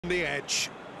the edge.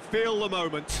 Feel the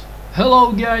moment.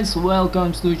 Hello guys,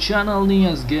 welcome to channel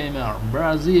Nias Gamer.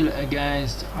 Brazil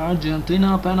against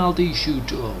Argentina penalty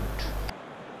shootout.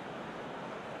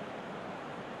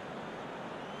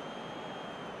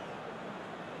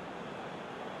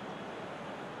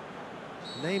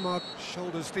 Neymar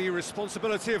shoulders the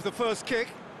responsibility of the first kick.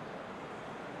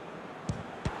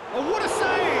 Oh, what a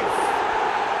save!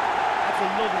 That's a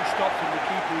lovely stop from the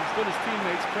keeper. He's done his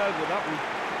teammates proud with that one.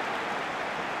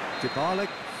 Dybala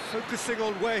focusing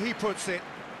on where he puts it.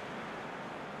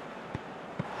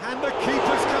 And the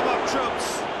keeper's come up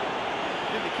trumps. I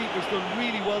think the keeper's done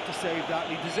really well to save that,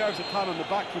 and he deserves a pat on the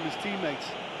back from his teammates.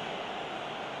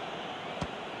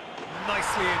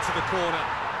 Nicely into the corner.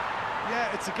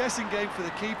 Yeah, it's a guessing game for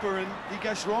the keeper, and he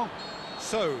guessed wrong.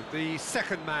 So, the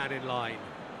second man in line.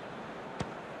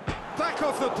 Back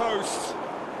off the post.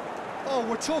 Oh,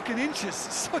 we're talking inches.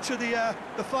 Such are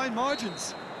the fine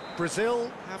margins. Brazil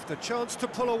have the chance to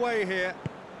pull away here.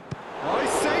 Oh, he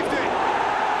saved it!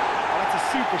 Oh, that's a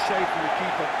super save from the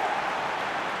keeper.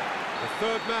 The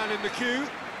third man in the queue.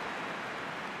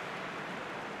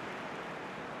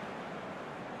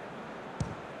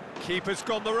 Keeper's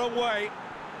gone the wrong way.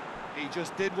 He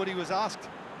just did what he was asked.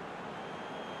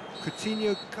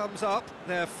 Coutinho comes up,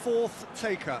 their fourth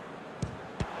taker.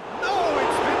 No,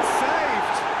 it's been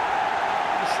saved!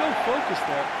 He's so focused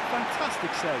there.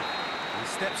 Fantastic save. He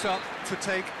steps up to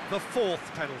take the fourth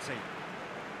penalty.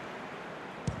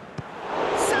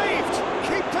 Saved!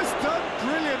 Keeper's done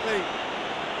brilliantly.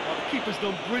 Well, the keeper's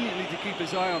done brilliantly to keep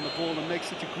his eye on the ball and make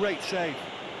such a great save.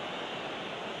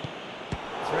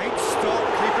 Great stop,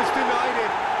 keeper's denied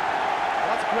him. Well,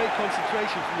 that's great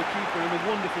concentration from the keeper and a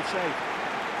wonderful save.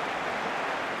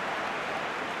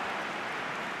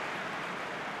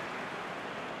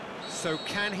 So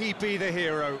can he be the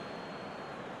hero?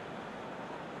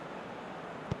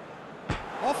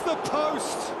 Off the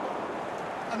post!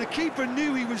 And the keeper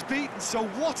knew he was beaten, so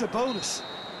what a bonus.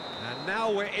 And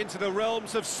now we're into the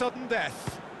realms of sudden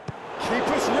death.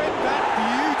 Keeper's read that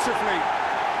beautifully.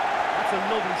 That's a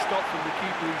lovely stop from the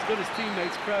keeper. He's done his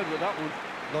teammates proud with that one.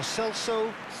 Lo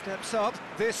Celso steps up,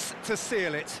 this to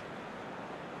seal it.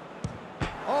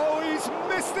 Oh, he's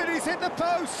missed it, he's hit the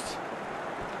post!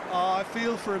 Oh, I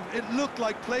feel for him. It looked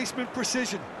like placement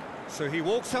precision. So he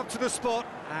walks up to the spot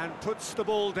and puts the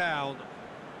ball down.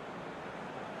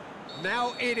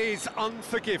 Now it is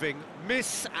unforgiving.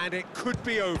 Miss and it could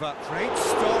be over. Great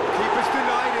stop, keeper's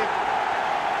denied him.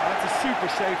 Oh, that's a super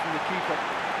save from the keeper.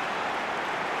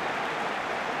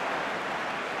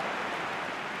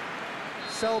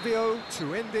 Salvio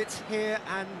to end it here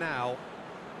and now.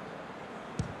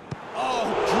 Oh,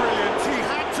 brilliant! He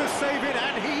had to save it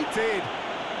and he did.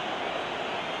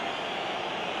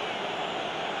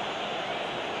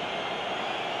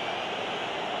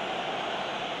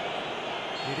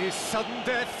 It is sudden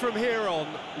death from here on.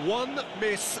 One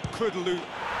miss could lose.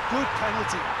 Good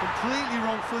penalty. Completely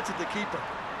wrong-footed, the keeper.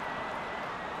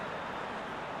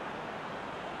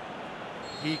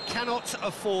 He cannot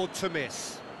afford to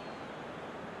miss.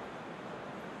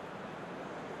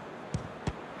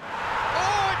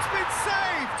 Oh, it's been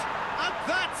saved! And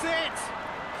that's it!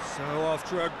 So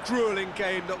after a gruelling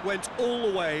game that went all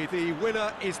the way, the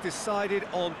winner is decided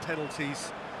on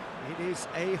penalties. It is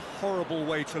a horrible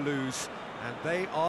way to lose, and they are